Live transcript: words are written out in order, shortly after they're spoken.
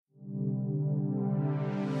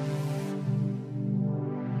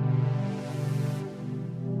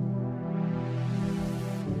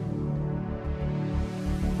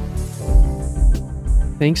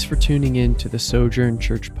Thanks for tuning in to the Sojourn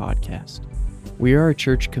Church podcast. We are a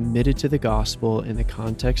church committed to the gospel in the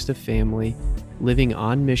context of family, living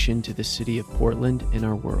on mission to the city of Portland and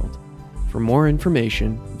our world. For more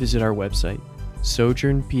information, visit our website,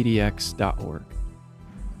 sojournpdx.org.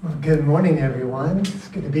 Well, good morning, everyone. It's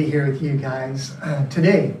good to be here with you guys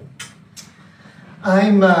today.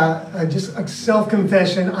 I'm just a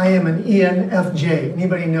self-confession. I am an ENFJ.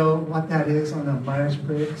 Anybody know what that is on the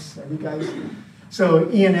Myers-Briggs? You guys? So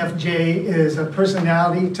ENFJ is a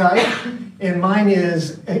personality type, and mine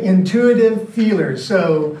is intuitive feeler.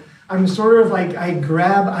 So I'm sort of like, I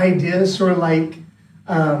grab ideas, sort of like,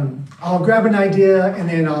 I'll grab an idea and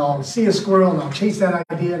then I'll see a squirrel and I'll chase that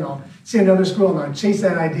idea, and I'll see another squirrel and I'll chase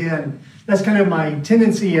that idea. And that's kind of my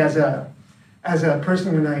tendency as a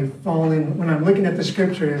person when I fall in, when I'm looking at the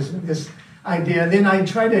scriptures, this idea. Then I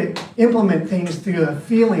try to implement things through a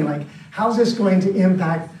feeling, like, how's this going to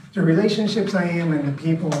impact the relationships I am and the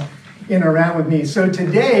people in and around with me? So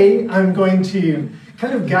today I'm going to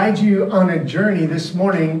kind of guide you on a journey this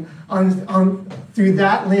morning on through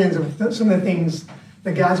that lens of some of the things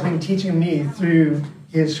that God's been teaching me through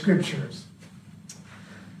his scriptures.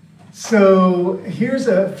 So here's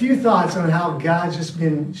a few thoughts on how God's just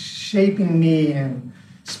been shaping me and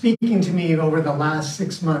speaking to me over the last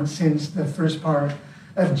 6 months since the first part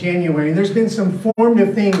of January. And there's been some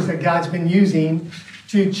formative things that God's been using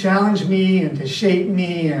to challenge me and to shape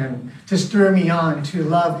me and to stir me on to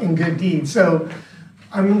love and good deeds. So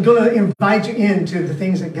I'm going to invite you into the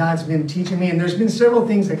things that God's been teaching me. And there's been several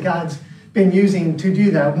things that God's been using to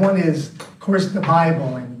do that. One is, of course, the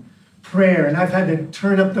Bible and prayer. And I've had to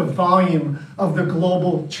turn up the volume of the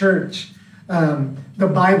global church. The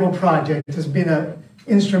Bible Project has been an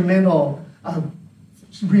instrumental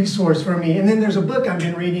resource for me. And then there's a book I've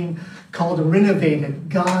been reading called Renovated: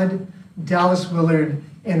 God, Dallas Willard,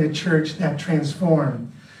 and the Church That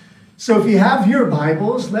Transformed. So if you have your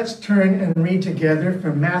Bibles, let's turn and read together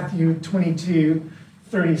from Matthew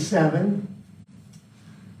 22:37.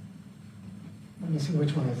 Let me see,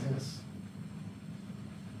 which one is this?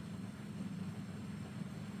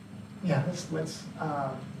 Yeah,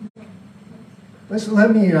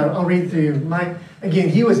 I'll read through. Again,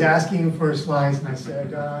 he was asking for slides, and I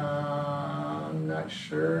said, I'm not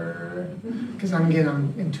sure, because I'm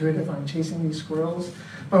intuitive, I'm chasing these squirrels.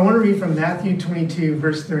 But I want to read from Matthew 22,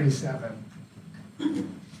 verse 37. You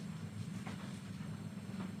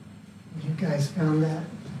guys found that?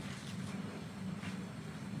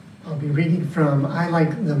 I'll be reading from, I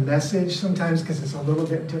like the Message sometimes because it's a little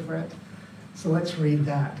bit different. So let's read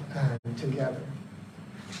that together.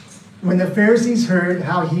 When the Pharisees heard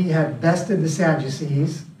how he had bested the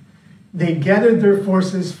Sadducees, they gathered their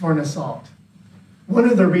forces for an assault. One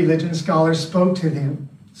of the religion scholars spoke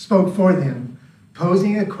for them,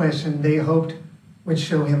 posing a question they hoped would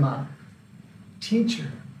show him up.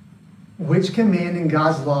 Teacher, which command in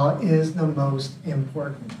God's law is the most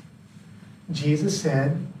important? Jesus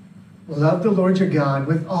said, love the Lord your God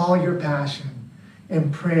with all your passion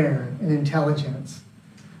and prayer and intelligence.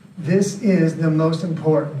 This is the most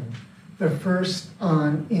important, the first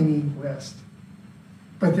on any list.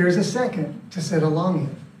 But there's a second to sit along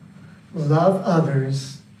it. Love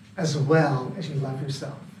others as well as you love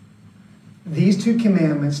yourself. These two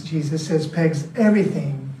commandments, Jesus says, pegs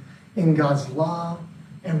everything in God's law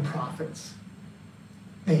and prophets.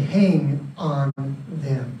 They hang on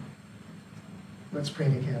them. Let's pray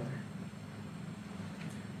together.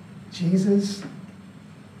 Jesus,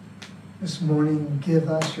 this morning, give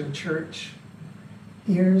us, your church,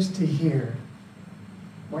 ears to hear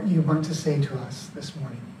what you want to say to us this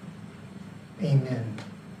morning. Amen.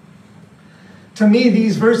 To me,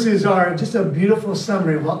 these verses are just a beautiful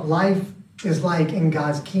summary of what life is like in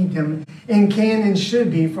God's kingdom and can and should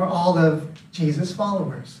be for all of Jesus'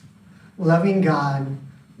 followers. Loving God,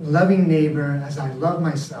 loving neighbor as I love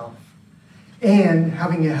myself, and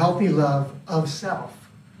having a healthy love of self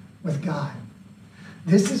with God.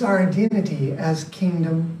 This is our identity as a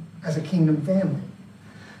kingdom family.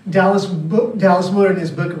 Dallas Willard, in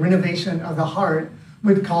his book, Renovation of the Heart,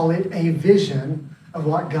 would call it a vision of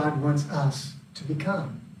what God wants us to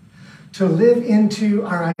become. To live into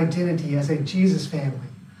our identity as a Jesus family,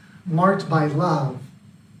 marked by love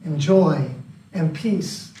and joy and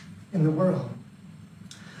peace in the world.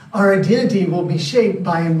 Our identity will be shaped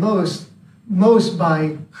by most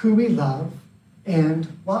by who we love and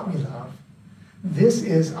what we love. This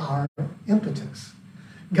is our impetus.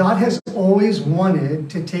 God has always wanted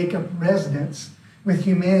to take up residence with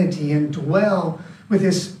humanity and dwell with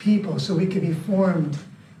his people so we could be formed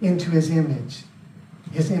into his image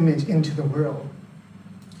into the world.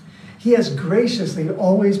 He has graciously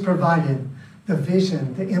always provided the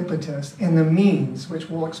vision, the impetus, and the means, which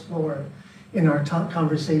we'll explore in our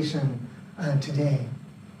conversation today,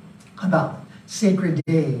 about sacred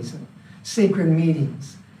days, and sacred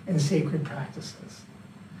meetings, and sacred practices.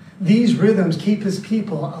 These rhythms keep his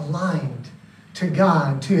people aligned to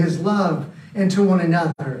God, to his love, and to one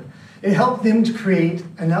another. It helped them to create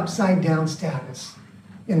an upside-down status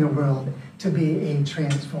in the world, to be a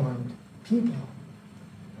transformed people.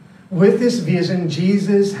 With this vision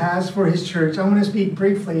Jesus has for his church, I want to speak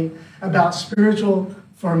briefly about spiritual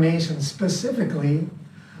formation. Specifically,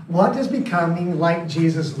 what does becoming like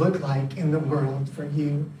Jesus look like in the world for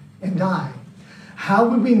you and I? How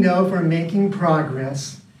would we know if we're making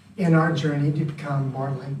progress in our journey to become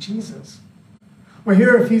more like Jesus? Well,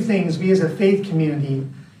 here are a few things we as a faith community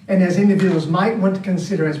and as individuals might want to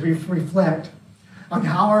consider as we reflect on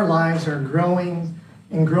how our lives are growing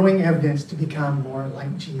and growing evidence to become more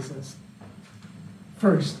like Jesus.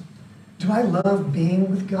 First, do I love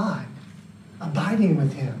being with God, abiding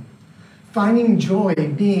with him, finding joy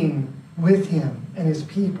being with him and his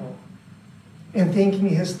people, and thinking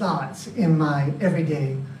his thoughts in my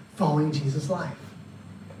everyday following Jesus life?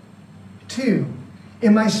 2,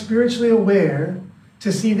 am I spiritually aware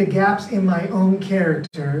to see the gaps in my own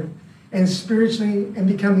character and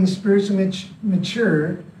becoming spiritually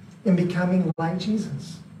mature in becoming like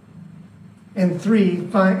Jesus? And 3,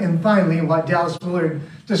 and finally, what Dallas Willard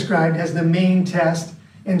described as the main test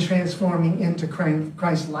in transforming into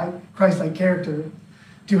Christ-like character,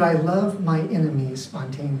 do I love my enemies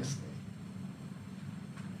spontaneously?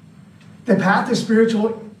 The path to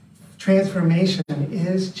spiritual transformation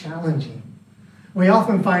is challenging. We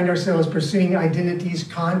often find ourselves pursuing identities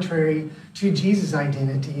contrary to Jesus'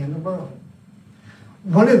 identity in the world.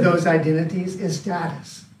 One of those identities is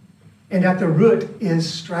status, and at the root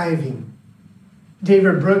is striving.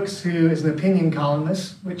 David Brooks, who is an opinion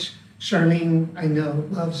columnist, which Charlene, I know,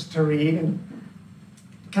 loves to read, and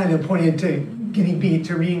kind of pointed to getting beat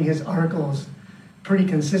to reading his articles pretty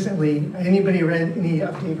consistently. Anybody read any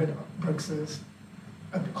of David Brooks's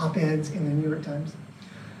op-eds in the New York Times?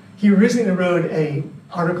 He recently wrote an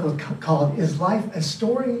article called, "Is Life a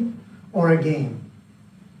Story or a Game?"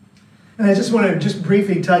 And I just want to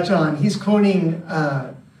briefly touch on, he's quoting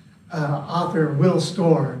author Will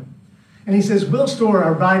Storr. And he says, Will Storr,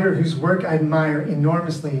 a writer whose work I admire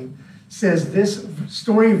enormously, says this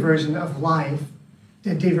story version of life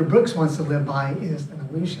that David Brooks wants to live by is an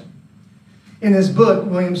illusion. In his book,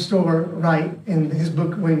 William Storr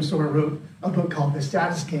wrote a book called The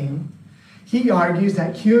Status Game. He argues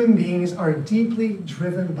that human beings are deeply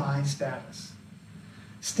driven by status.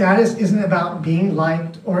 Status isn't about being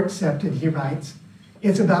liked or accepted, he writes.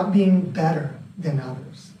 It's about being better than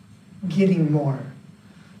others, getting more.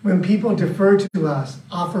 When people defer to us,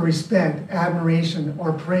 offer respect, admiration,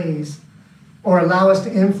 or praise, or allow us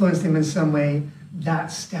to influence them in some way,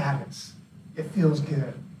 that's status. It feels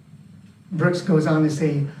good. Brooks goes on to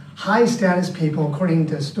say, high status people, according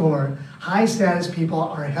to Storr, high status people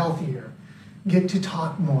are healthier, get to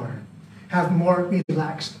talk more, have more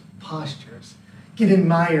relaxed postures, get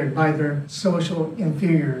admired by their social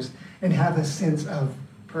inferiors, and have a sense of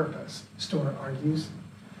purpose, Storr argues.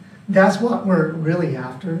 That's what we're really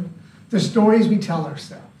after. The stories we tell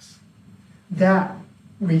ourselves. That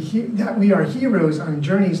we are heroes on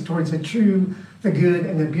journeys towards the true, the good,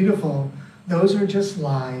 and the beautiful. Those are just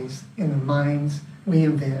lies in the minds we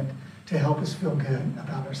invent to help us feel good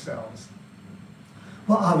about ourselves.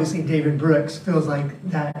 Well, obviously, David Brooks feels like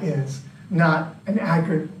that is not an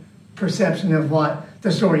accurate perception of what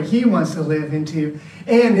the story he wants to live into,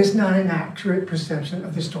 and it's not an accurate perception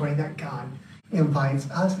of the story that God invites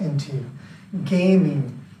us into.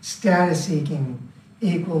 Gaming, status seeking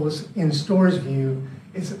equals, in Storr's view,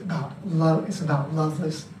 is about love. It's about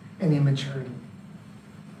loveless and immaturity.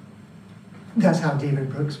 That's how David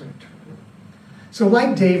Brooks would interpret it. So,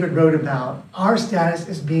 like David wrote about, our status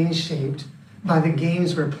is being shaped by the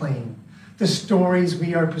games we're playing, the stories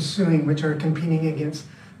we are pursuing, which are competing against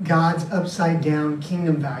God's upside-down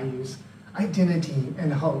kingdom values, identity,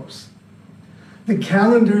 and hopes. The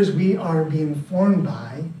calendars we are being formed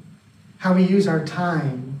by, how we use our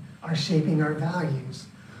time, are shaping our values.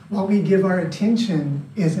 What we give our attention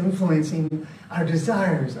is influencing our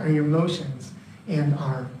desires, our emotions, and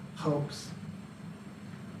our hopes.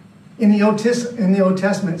 In the Old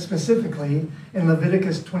Testament specifically, in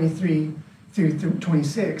Leviticus 23 through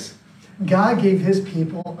 26, God gave his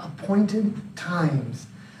people appointed times,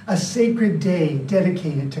 a sacred day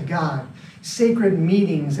dedicated to God, sacred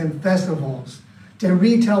meetings and festivals to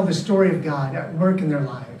retell the story of God at work in their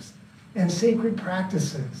lives, and sacred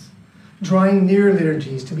practices, drawing near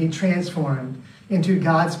liturgies to be transformed into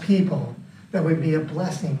God's people, that would be a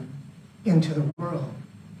blessing into the world.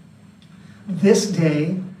 This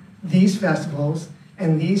day, these festivals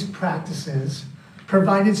and these practices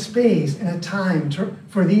provided space and a time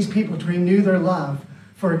for these people to renew their love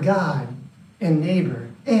for God and neighbor,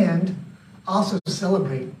 and also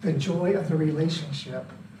celebrate the joy of the relationship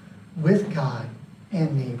with God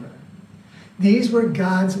and neighbor. These were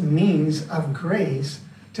God's means of grace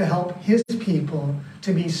to help his people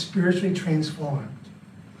to be spiritually transformed,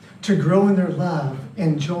 to grow in their love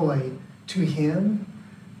and joy to him,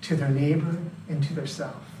 to their neighbor, and to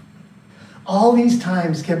themselves. All these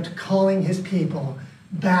times kept calling his people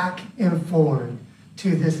back and forward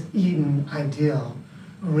to this Eden ideal,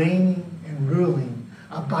 reigning and ruling,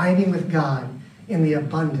 abiding with God in the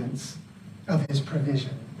abundance of his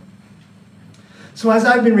provision. So as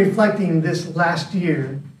I've been reflecting this last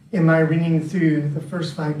year in my reading through the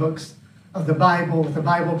first 5 books of the Bible with the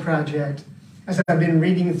Bible Project, as I've been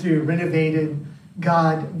reading through Renovated,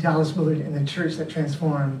 God, Dallas Willard, and the Church That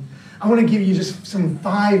Transformed, I want to give you just some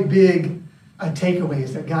 5 big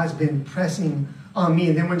takeaways that God's been pressing on me,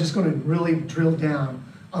 and then we're just going to really drill down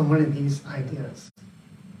on one of these ideas.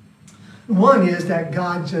 One is that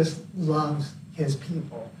God just loves his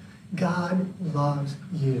people. God loves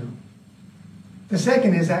you. The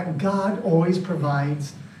second is that God always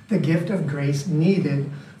provides the gift of grace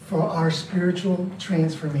needed for our spiritual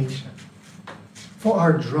transformation, for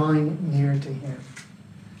our drawing near to him.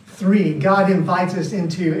 3, God invites us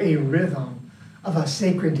into a rhythm of a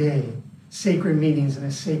sacred day, sacred meetings, and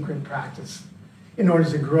a sacred practice in order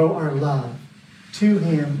to grow our love to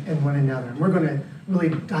him and one another. And we're going to really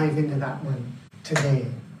dive into that one today.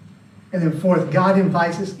 And then 4th, God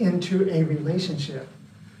invites us into a relationship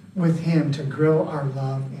with him to grow our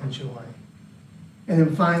love and joy. And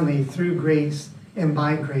then finally, through grace and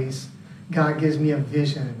by grace, God gives me a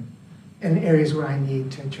vision in areas where I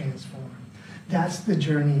need to transform. That's the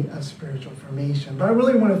journey of spiritual formation. But I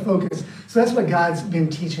really want to focus, so that's what God's been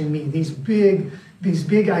teaching me, these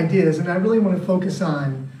big ideas, and I really want to focus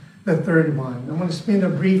on the 3rd one. I want to spend a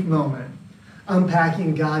brief moment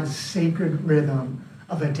unpacking God's sacred rhythm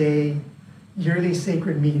of a day, yearly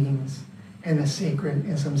sacred meetings, and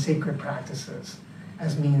some sacred practices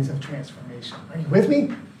as means of transformation. Are you with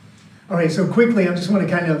me? All right, so quickly, I just want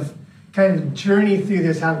to kind of journey through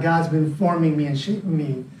this, how God's been forming me and shaping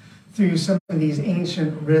me through some of these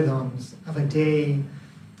ancient rhythms of a day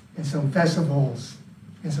and some festivals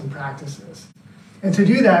and some practices. And to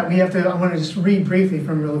do that, I want to just read briefly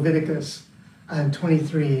from Leviticus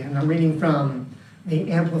 23, and I'm reading from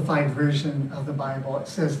the Amplified Version of the Bible. It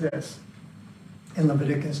says this in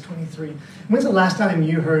Leviticus 23. When's the last time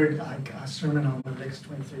you heard a sermon on Leviticus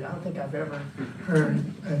 23? I don't think I've ever heard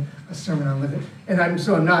a sermon on Leviticus. And I'm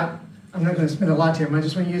not going to spend a lot here. I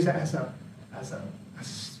just want to use that as a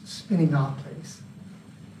spinning off place.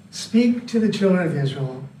 Speak to the children of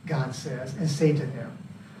Israel, God says, and say to them,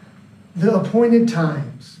 the appointed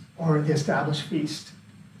times, or the established feast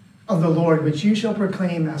of the Lord, which you shall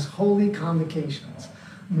proclaim as holy convocations.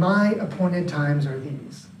 My appointed times are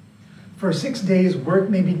these. For 6 days work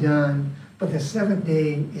may be done, but the 7th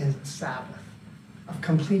day is a Sabbath of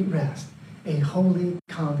complete rest, a holy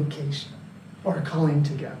convocation, or a calling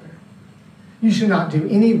together. You should not do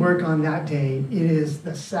any work on that day. It is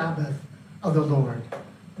the Sabbath of the Lord,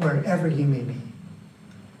 wherever you may be.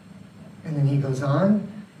 And then he goes on,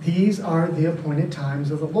 these are the appointed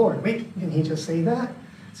times of the Lord. Wait, didn't he just say that?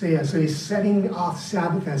 So he's setting off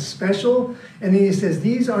Sabbath as special, and then he says,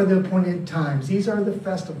 these are the appointed times, these are the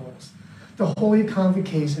festivals, the holy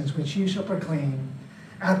convocations which you shall proclaim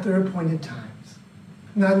at their appointed times.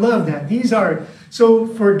 And I love that. So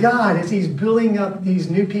for God, as he's building up these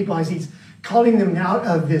new people, as he's calling them out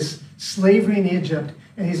of this slavery in Egypt,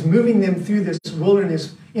 and he's moving them through this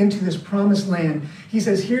wilderness into this promised land, he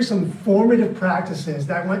says, here's some formative practices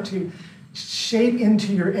that I want to shape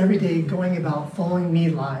into your everyday going about following me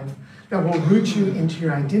life, that will root you into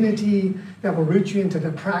your identity, that will root you into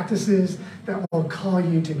the practices that will call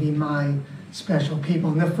you to be my special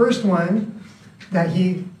people. And the first one that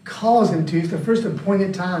he calls them to is the first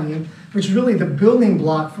appointed time, which is really the building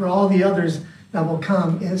block for all the others that will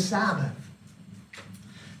come, is Sabbath.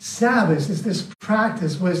 Sabbath is this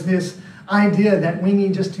practice, was this idea that we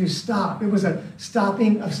need just to stop. It was a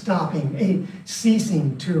stopping of stopping, a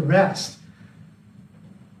ceasing to rest,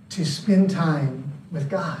 to spend time with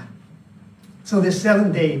God. So this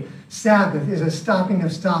 7th-day Sabbath is a stopping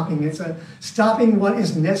of stopping. It's a stopping what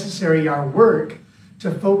is necessary, our work,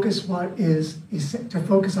 to focus on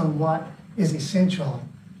what is essential,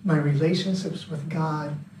 my relationships with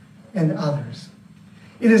God and others.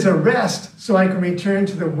 It is a rest so I can return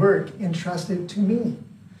to the work entrusted to me.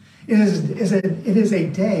 It is a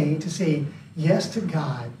day to say yes to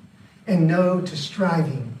God and no to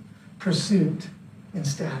striving, pursuit, and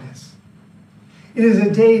status. It is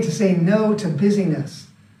a day to say no to busyness,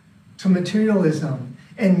 to materialism,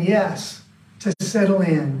 and yes to settle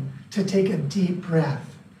in, to take a deep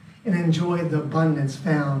breath and enjoy the abundance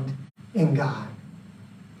found in God.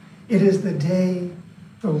 It is the day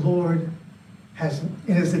it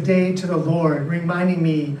is the day to the Lord, reminding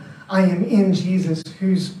me I am in Jesus,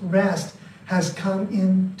 whose rest has come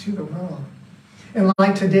into the world. And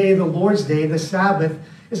like today, the Lord's Day, the Sabbath,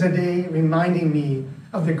 is a day reminding me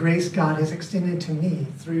of the grace God has extended to me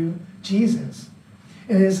through Jesus.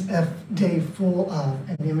 It is a day full of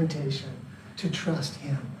an invitation to trust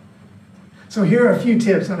him. So here are a few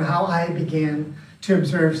tips on how I began to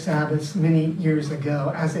observe Sabbaths many years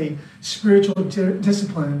ago as a spiritual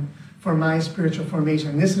discipline for my spiritual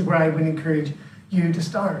formation. This is where I would encourage you to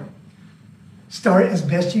start. Start as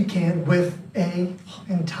best you can with an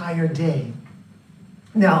entire day.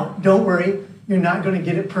 Now, don't worry, you're not going to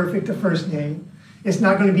get it perfect the first day. It's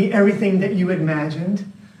not going to be everything that you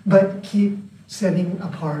imagined, but keep setting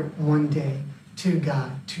apart one day to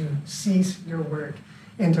God, to cease your work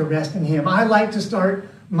and to rest in him. I like to start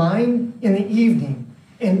mine in the evening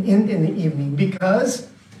and end in the evening because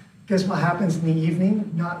guess what happens in the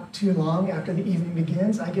evening? Not too long after the evening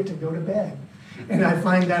begins, I get to go to bed. And I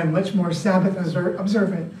find that I'm much more Sabbath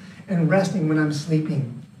observant and resting when I'm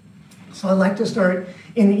sleeping. So I like to start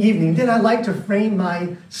in the evening. Then I like to frame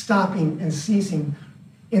my stopping and ceasing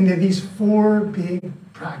into these 4 big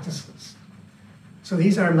practices. So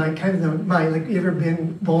these are my like you ever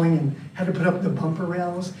been bowling and had to put up the bumper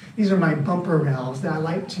rails? These are my bumper rails that I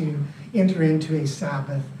like to enter into a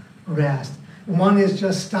Sabbath rest. One is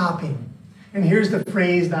just stopping. And here's the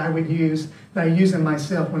phrase that I use in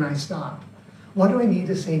myself when I stop. What do I need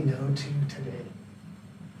to say no to today?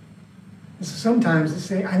 And so sometimes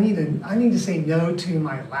I need to say no to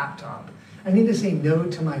my laptop. I need to say no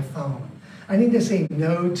to my phone. I need to say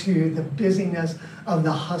no to the busyness of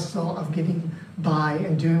the hustle of getting by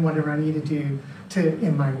and doing whatever I need to do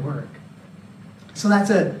in my work. So that's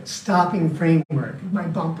a stopping framework, my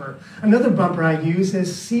bumper. Another bumper I use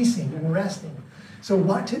is ceasing and resting. So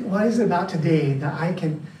what is it about today that I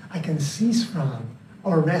can cease from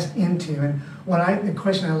or rest into? And the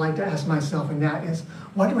question I like to ask myself in that is,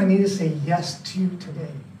 what do I need to say yes to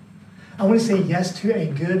today? I want to say yes to a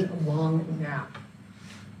good long nap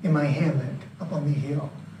in my hammock up on the hill,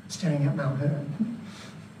 staring at Mount Hood.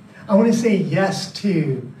 I want to say yes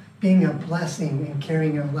to being a blessing and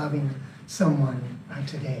caring and loving someone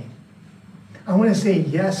today. I want to say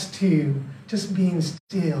yes to just being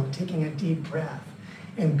still, taking a deep breath,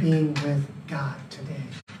 and being with God today.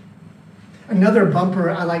 Another bumper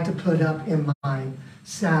I like to put up in my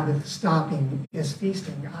Sabbath stopping is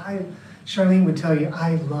feasting. Charlene would tell you,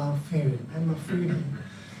 I love food. I'm a foodie.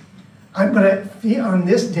 But on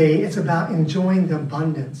this day, it's about enjoying the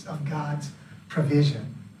abundance of God's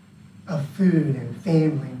provision of food and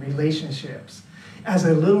family, relationships, as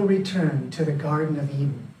a little return to the Garden of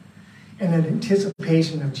Eden and an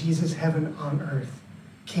anticipation of Jesus' heaven on earth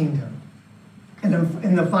kingdom.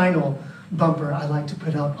 And the final bumper I like to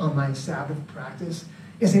put up on my Sabbath practice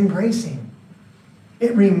is embracing.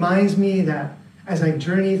 It reminds me that as I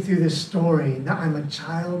journey through this story, that I'm a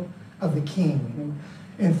child of the King.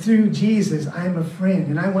 And through Jesus, I am a friend.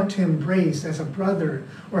 And I want to embrace as a brother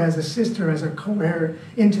or as a sister, as a co-heir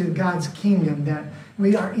into God's kingdom, that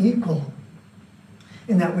we are equal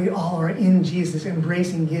and that we all are in Jesus,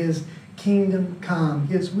 embracing his kingdom come,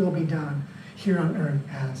 his will be done here on earth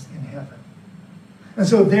as in heaven. And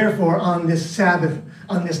so therefore, on this Sabbath,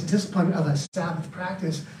 on this discipline of a Sabbath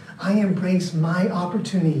practice, I embrace my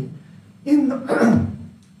opportunity in the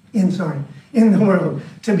world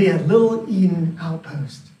to be a little Eden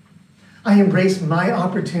outpost. I embrace my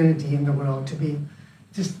opportunity in the world to be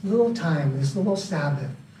this little time, this little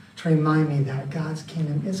Sabbath, to remind me that God's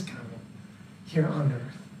kingdom is coming here on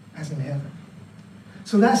earth as in heaven.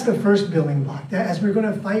 So that's the first building block, that as we're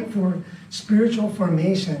going to fight for spiritual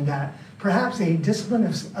formation, that perhaps a discipline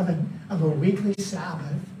of a weekly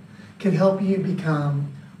Sabbath could help you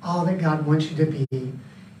become all that God wants you to be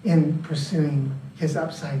in pursuing his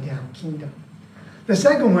upside down kingdom. The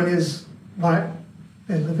second one is what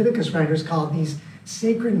the Leviticus writers call these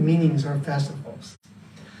sacred meetings or festivals.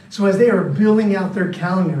 So as they are building out their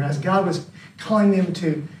calendar, as God was calling them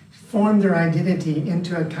to form their identity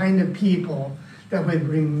into a kind of people that would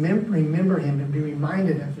remember him and be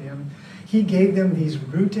reminded of him, he gave them these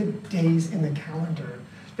rooted days in the calendar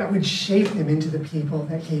that would shape them into the people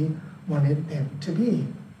that he wanted them to be.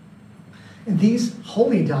 And these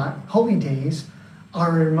holy days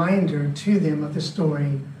are a reminder to them of the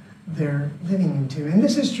story they're living into. And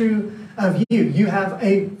this is true of you. You have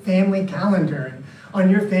a family calendar. And on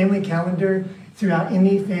your family calendar, throughout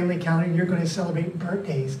any family calendar, you're going to celebrate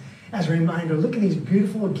birthdays as a reminder. Look at these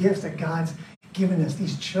beautiful gifts that God's given us,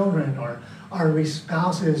 these children or our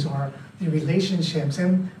spouses or the relationships.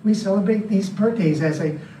 And we celebrate these birthdays as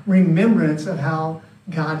a remembrance of how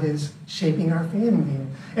God is shaping our family.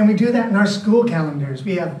 And we do that in our school calendars.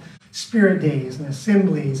 We have spirit days and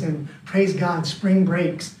assemblies and, praise God, spring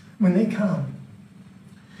breaks when they come.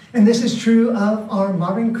 And this is true of our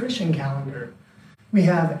modern Christian calendar. We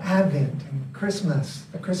have Advent and Christmas,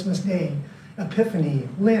 the Christmas day, Epiphany,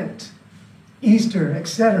 Lent, Easter,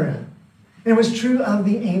 etc. And it was true of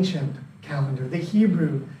the ancient calendar, the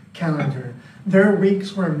Hebrew calendar. Their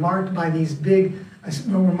weeks were marked by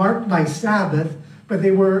Sabbath, but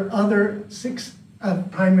they were other 6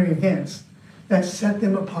 primary events that set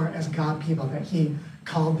them apart as God people, that he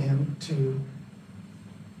called them to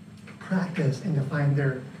practice and to find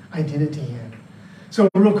their identity in. So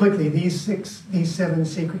real quickly, these 7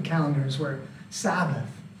 sacred calendars were Sabbath,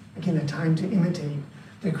 again, a time to imitate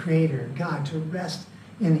the Creator, God, to rest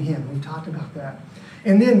in him. We've talked about that.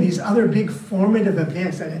 And then these other big formative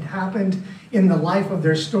events that had happened in the life of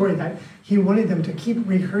their story that he wanted them to keep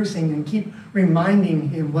rehearsing and keep reminding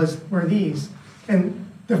him were these. And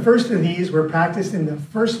the first of these were practiced in the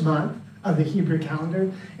first month of the Hebrew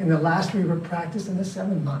calendar, and the last 3 were practiced in the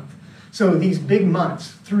 7th month. So these big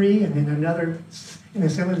months, 3, and then another, in the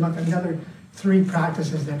 7th month, another 3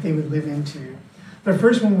 practices that they would live into. The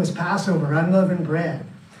first one was Passover, unleavened bread.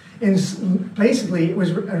 And basically, it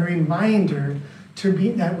was a reminder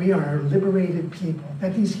that we are a liberated people,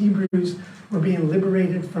 that these Hebrews were being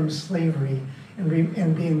liberated from slavery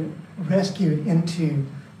and being rescued into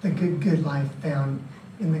the good life found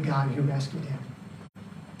in the God who rescued him.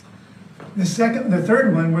 The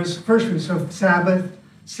third one was first fruits, so Sabbath.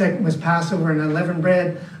 Second was Passover and unleavened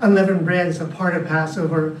bread. Unleavened bread is a part of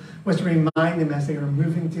Passover, was to remind them as they were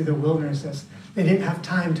moving through the wilderness. They didn't have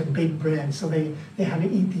time to bake bread, so they had to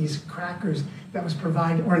eat these crackers that was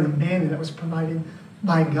provided, or the manna that was provided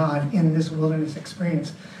by God in this wilderness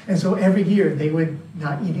experience. And so every year they would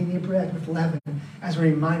not eat any bread with leaven as a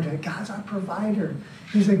reminder that God's our provider.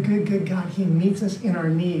 He's a good God. He meets us in our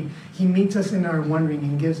need. He meets us in our wandering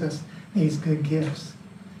and gives us these good gifts.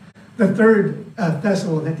 The third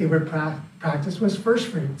festival that they would practice was first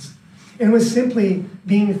fruits. And it was simply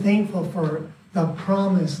being thankful for the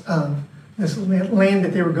promise of this land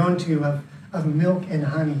that they were going to of milk and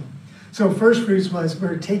honey. So first fruits was,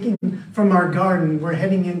 we're taking from our garden, we're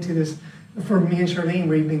heading into this, for me and Charlene,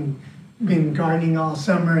 we've been gardening all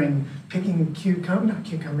summer and picking not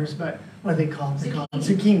cucumbers, but what are they called? They're called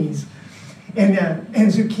zucchinis. And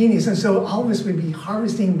zucchinis. And so all of us would be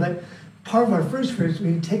harvesting, but part of our first fruits,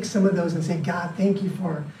 we take some of those and say, God, thank you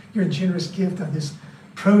for your generous gift of this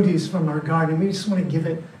produce from our garden. We just want to give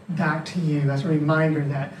it back to you as a reminder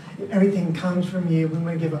that everything comes from you. We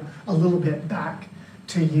want to give a little bit back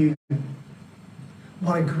to you.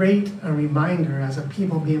 What a great reminder as a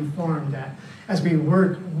people being formed that as we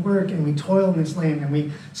work and we toil in this land and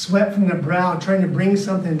we sweat from the brow trying to bring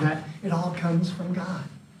something, that it all comes from God.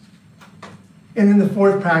 And then the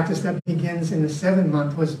fourth practice that begins in the 7th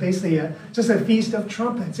month was basically just a feast of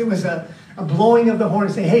trumpets. It was a blowing of the horn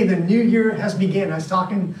and say, hey, the new year has begun. I was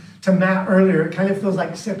talking to Matt earlier. It kind of feels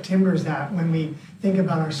like September's that when we think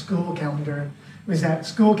about our school calendar. It was that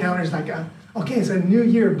school calendar is like, okay, it's a new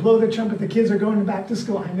year. Blow the trumpet. The kids are going back to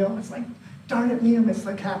school. I know. It's like, darn it, Liam, it's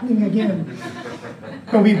like happening again.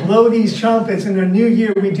 But we blow these trumpets in the new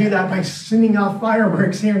year. We do that by sending off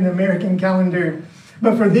fireworks here in the American calendar.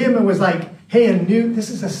 But for them, it was like, hey, this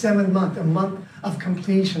is a 7th month, a month of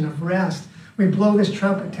completion, of rest. We blow this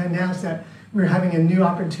trumpet to announce that we're having a new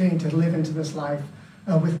opportunity to live into this life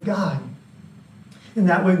with God. And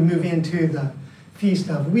that would move into the Feast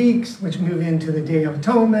of Weeks, which move into the Day of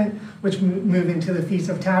Atonement, which move into the Feast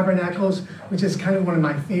of Tabernacles, which is kind of one of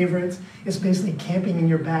my favorites. It's basically camping in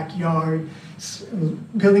your backyard,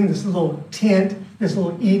 building this little tent, this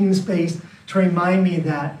little Eden space to remind me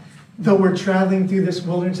that though we're traveling through this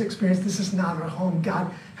wilderness experience, this is not our home.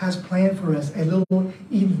 God has planned for us a little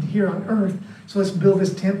Eden here on earth. So let's build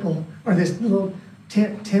this temple, or this little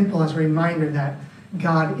temple as a reminder that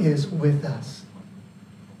God is with us.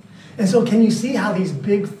 And so can you see how these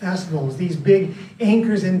big festivals, these big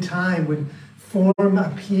anchors in time would form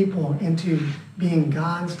a people into being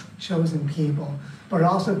God's chosen people, but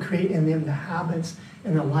also create in them the habits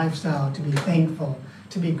and the lifestyle to be thankful,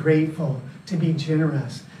 to be grateful, to be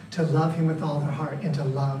generous, to love him with all their heart, and to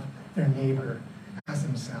love their neighbor as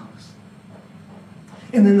themselves.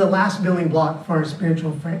 And then the last building block for our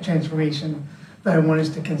spiritual transformation that I want us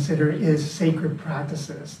to consider is sacred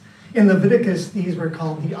practices. In Leviticus, these were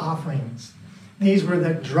called the offerings. These were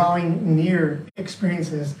the drawing near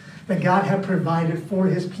experiences that God had provided for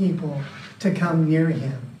his people to come near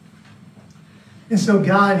him. And so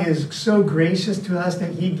God is so gracious to us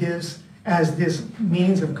that he gives, as this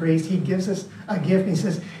means of grace, he gives us a gift. He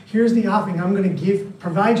says, here's the offering. I'm going to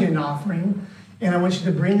provide you an offering, and I want you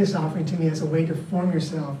to bring this offering to me as a way to form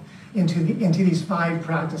yourself into these 5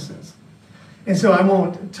 practices. And so I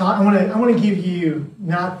want to give you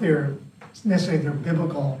not necessarily their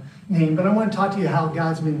biblical name, but I want to talk to you how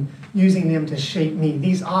God's been using them to shape me.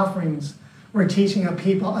 These offerings were teaching a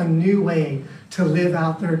people a new way to live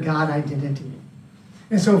out their God identity.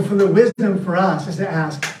 And so for the wisdom for us is to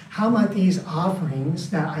ask, how might these offerings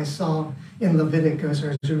that I saw in Leviticus,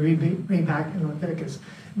 or as we read back in Leviticus,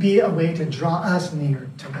 be a way to draw us near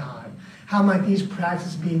to God? How might these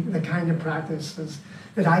practices be the kind of practices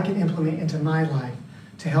that I can implement into my life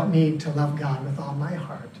to help me to love God with all my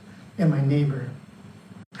heart and my neighbor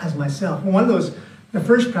as myself? And one of those, the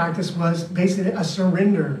first practice was basically a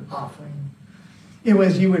surrender offering. It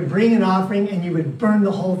was you would bring an offering and you would burn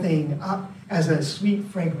the whole thing up as a sweet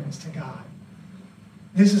fragrance to God.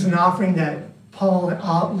 This is an offering that Paul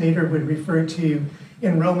later would refer to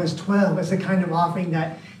in Romans 12 as the kind of offering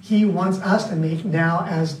that he wants us to make now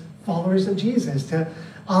as followers of Jesus, to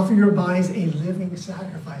offer your bodies a living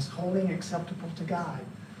sacrifice, holy and acceptable to God.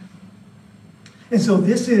 And so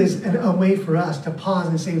this is a way for us to pause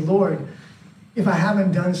and say, Lord, if I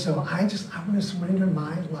haven't done so, I want to surrender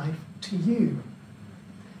my life to you.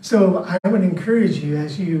 So I would encourage you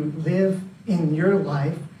as you live in your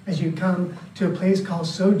life, as you come to a place called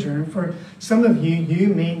Sojourn, for some of you, you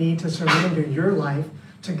may need to surrender your life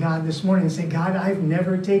to God this morning and say, God, I've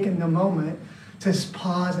never taken the moment to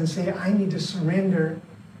pause and say, I need to surrender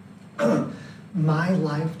my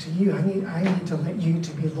life to you. I need to let you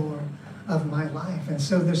to be Lord of my life. And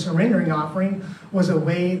so the surrendering offering was a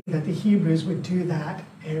way that the Hebrews would do that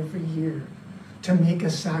every year, to make a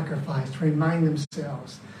sacrifice, to remind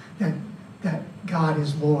themselves that God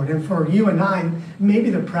is Lord. And for you and I, maybe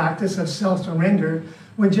the practice of self-surrender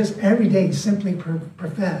would just every day simply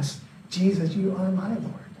profess, Jesus, you are my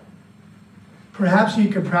Lord. Perhaps you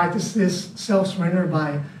could practice this self-surrender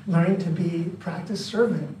by learning to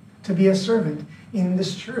be a servant in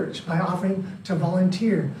this church, by offering to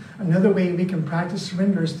volunteer. Another way we can practice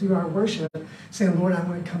surrender is through our worship, saying, Lord, I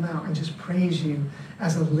want to come out and just praise you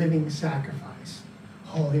as a living sacrifice,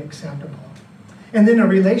 wholly acceptable. And then a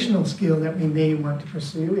relational skill that we may want to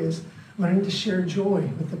pursue is learning to share joy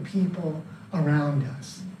with the people around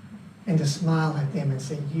us and to smile at them and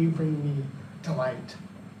say, you bring me delight.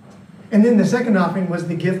 And then the second offering was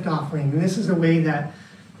the gift offering. And this is a way that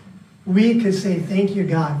we could say, thank you,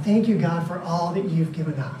 God. Thank you, God, for all that you've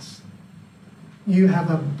given us. You have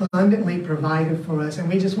abundantly provided for us. And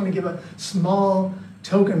we just want to give a small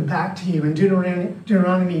token back to you. In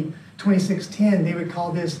Deuteronomy 26:10, they would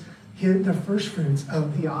call this the first fruits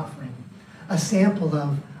of the offering, a sample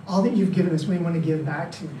of all that you've given us, we want to give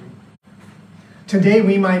back to you. Today,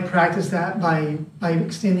 we might practice that by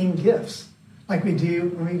extending gifts, like we do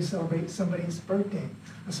when we celebrate somebody's birthday,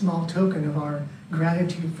 a small token of our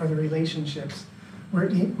gratitude for the relationships we're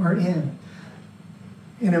in.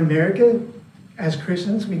 In America, as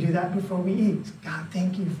Christians, we do that before we eat. God,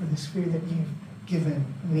 thank you for this food that you've given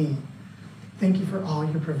me. Thank you for all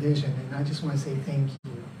your provision, and I just want to say thank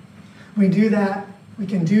you. We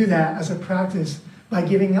can do that as a practice by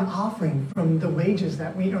giving an offering from the wages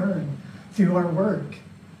that we earn through our work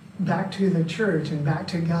back to the church and back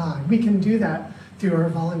to God. We can do that through our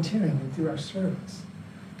volunteering and through our service.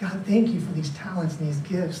 God, thank you for these talents and these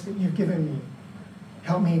gifts that you've given me.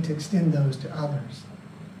 Help me to extend those to others.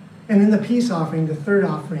 And then the peace offering, the third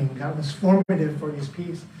offering that was formative for these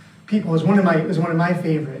people, was one of my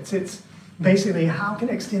favorites. It's basically how can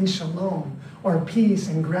I extend shalom or peace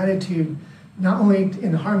and gratitude, not only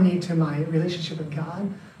in harmony to my relationship with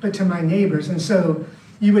God, but to my neighbors. And so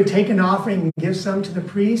you would take an offering and give some to the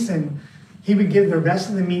priest, and he would give the rest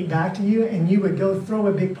of the meat back to you, and you would go throw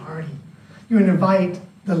a big party. You would invite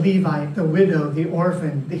the Levite, the widow, the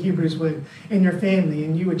orphan, the Hebrews would, in your family,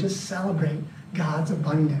 and you would just celebrate God's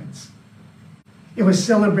abundance. It was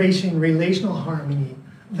celebration, relational harmony,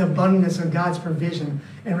 the abundance of God's provision,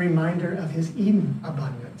 and reminder of his Eden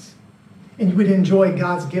abundance. And you would enjoy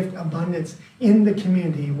God's gift abundance in the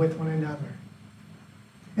community with one another.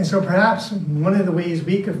 And so perhaps one of the ways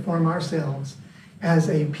we could form ourselves as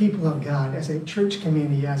a people of God, as a church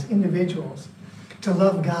community, as individuals, to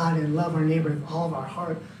love God and love our neighbor with all of our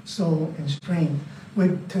heart, soul, and strength,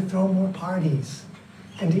 would to throw more parties,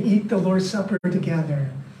 and to eat the Lord's Supper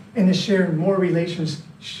together and to share more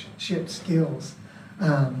relationship skills,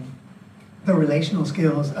 the relational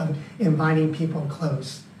skills of inviting people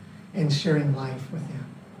close and sharing life with them.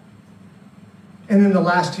 And then the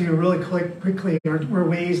last two, really quickly, were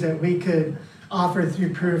ways that we could offer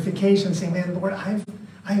through purification, saying, man, Lord, I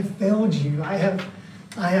have failed you. I have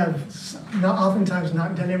not oftentimes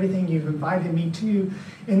not done everything you've invited me to.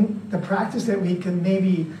 And the practice that we can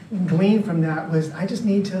maybe glean from that was, I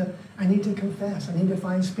need to confess. I need to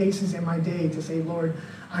find spaces in my day to say, Lord,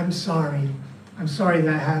 I'm sorry. I'm sorry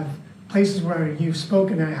that I have places where you've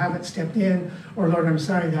spoken and I haven't stepped in, or Lord, I'm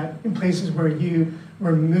sorry that in places where you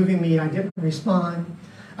were moving me, I didn't respond.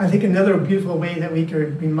 I think another beautiful way that we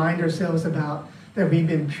could remind ourselves about that we've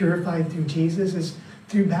been purified through Jesus is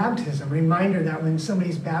through baptism. A reminder that when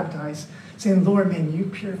somebody's baptized, saying, Lord, man, you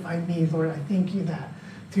purified me. Lord, I thank you that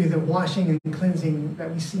through the washing and cleansing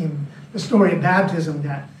that we see in the story of baptism,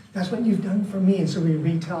 that's what you've done for me. And so we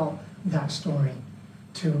retell that story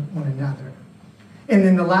to one another. And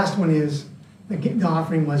then the last one is, the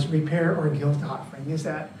offering was repair or guilt offering, is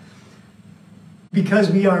that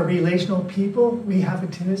because we are relational people, we have a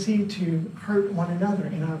tendency to hurt one another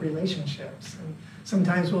in our relationships. And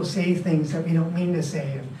sometimes we'll say things that we don't mean to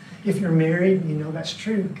say. And if you're married, you know that's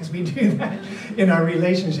true because we do that in our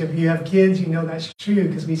relationship. If you have kids, you know that's true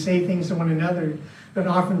because we say things to one another that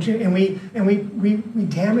are often true. And we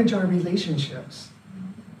damage our relationships.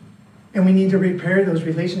 And we need to repair those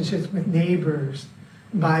relationships with neighbors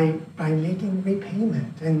by making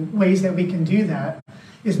repayment. And ways that we can do that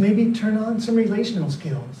is maybe turn on some relational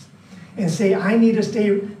skills and say, I need to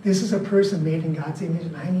stay, this is a person made in God's image,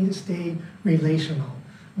 and I need to stay relational.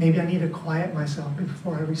 Maybe I need to quiet myself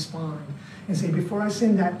before I respond and say, before I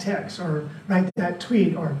send that text or write that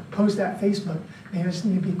tweet or post that Facebook, maybe I just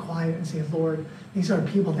need to be quiet and say, Lord, these are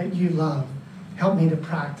people that you love. Help me to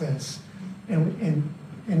practice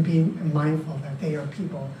and be mindful that they are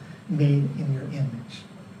people made in your image.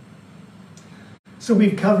 So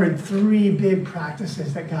we've covered 3 big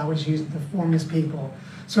practices that God was using to form his people.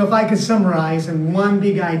 So if I could summarize in one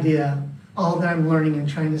big idea, all that I'm learning and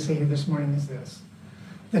trying to say here this morning is this.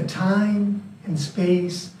 The time and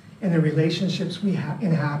space and the relationships we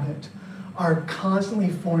inhabit are constantly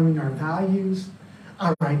forming our values,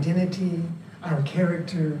 our identity, our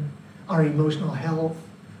character, our emotional health,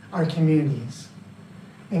 our communities.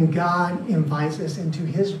 And God invites us into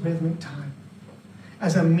his rhythmic time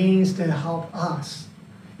as a means to help us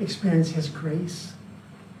experience his grace,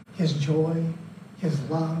 his joy, his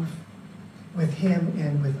love with him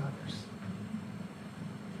and with others.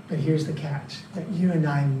 But here's the catch, that you and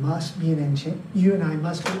I must be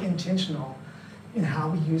intentional in how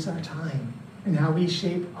we use our time and how we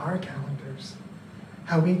shape our calendars,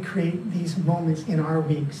 how we create these moments in our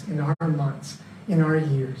weeks, in our months, in our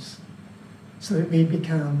years, so that we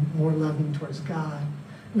become more loving towards God.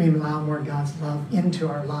 We allow more God's love into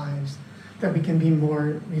our lives, that we can be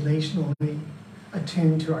more relationally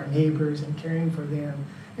attuned to our neighbors and caring for them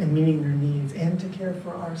and meeting their needs, and to care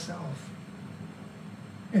for ourselves,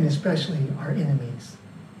 and especially our enemies.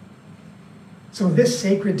 So this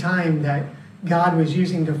sacred time that God was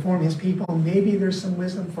using to form his people, maybe there's some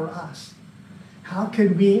wisdom for us. How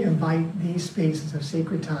could we invite these spaces of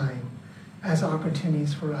sacred time as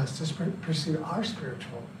opportunities for us to pursue our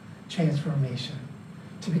spiritual transformation,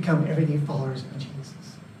 to become everyday followers of Jesus?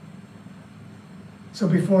 So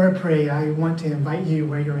before I pray, I want to invite you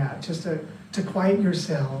where you're at, just to quiet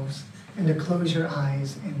yourselves and to close your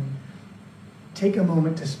eyes and take a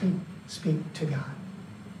moment to speak to God.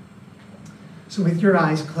 So with your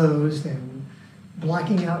eyes closed and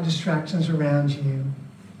blocking out distractions around you,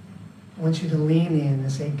 I want you to lean in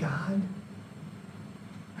and say, God,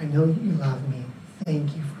 I know you love me.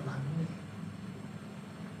 Thank you for loving me.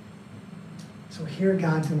 So hear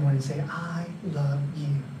God tomorrow and say, I love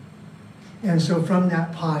you. And so from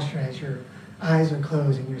that posture, as your eyes are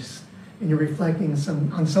closed and you're reflecting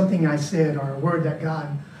on something I said or a word that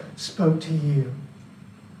God spoke to you,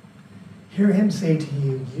 hear him say to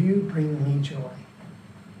you, you bring me joy.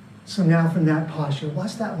 So now from that posture,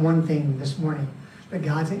 what's that one thing this morning that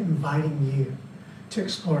God's inviting you to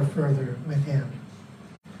explore further with him?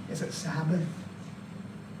 Is it Sabbath?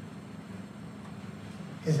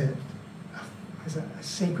 Is it a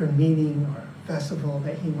sacred meeting or a festival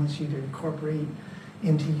that he wants you to incorporate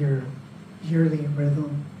into your yearly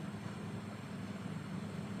rhythm?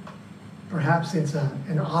 Perhaps it's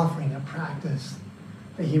an offering, a practice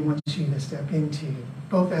that he wants you to step into,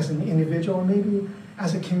 both as an individual or maybe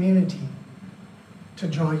as a community, to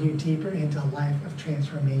draw you deeper into a life of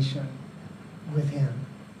transformation with him.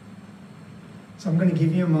 So I'm going to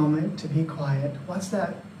give you a moment to be quiet. What's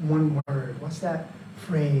that one word? What's that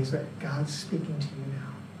phrase that God's speaking to you now?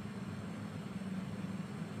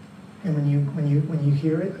 And when you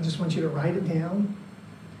hear it, I just want you to write it down.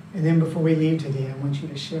 And then before we leave today, I want you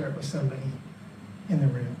to share it with somebody in the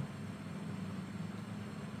room.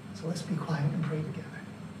 So let's be quiet and pray together.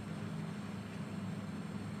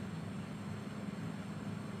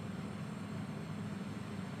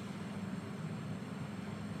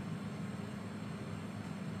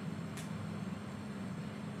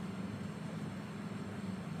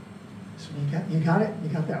 So you got it? You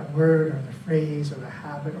got that word or the phrase or the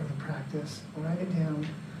habit or the practice? Write it down.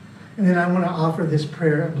 And then I want to offer this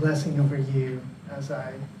prayer and blessing over you as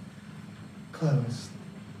I close.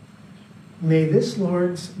 May this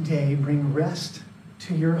Lord's day bring rest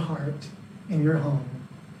to your heart and your home.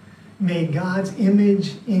 May God's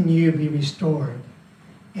image in you be restored,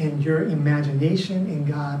 and your imagination in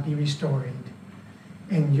God be restored,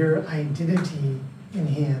 and your identity in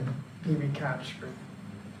Him be recaptured.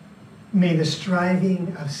 May the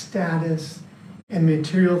striving of status and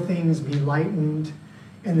material things be lightened,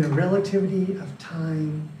 and the relativity of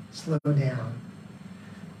time slow down.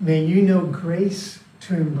 May you know grace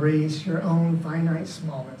to embrace your own finite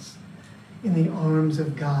smallness in the arms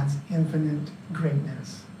of God's infinite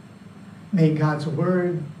greatness. May God's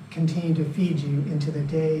word continue to feed you into the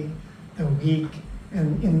day, the week,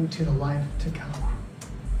 and into the life to come.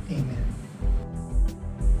 Amen.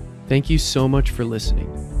 Thank you so much for listening.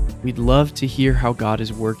 We'd love to hear how God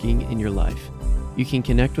is working in your life. You can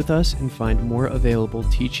connect with us and find more available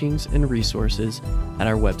teachings and resources at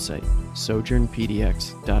our website,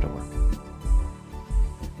 sojournpdx.org.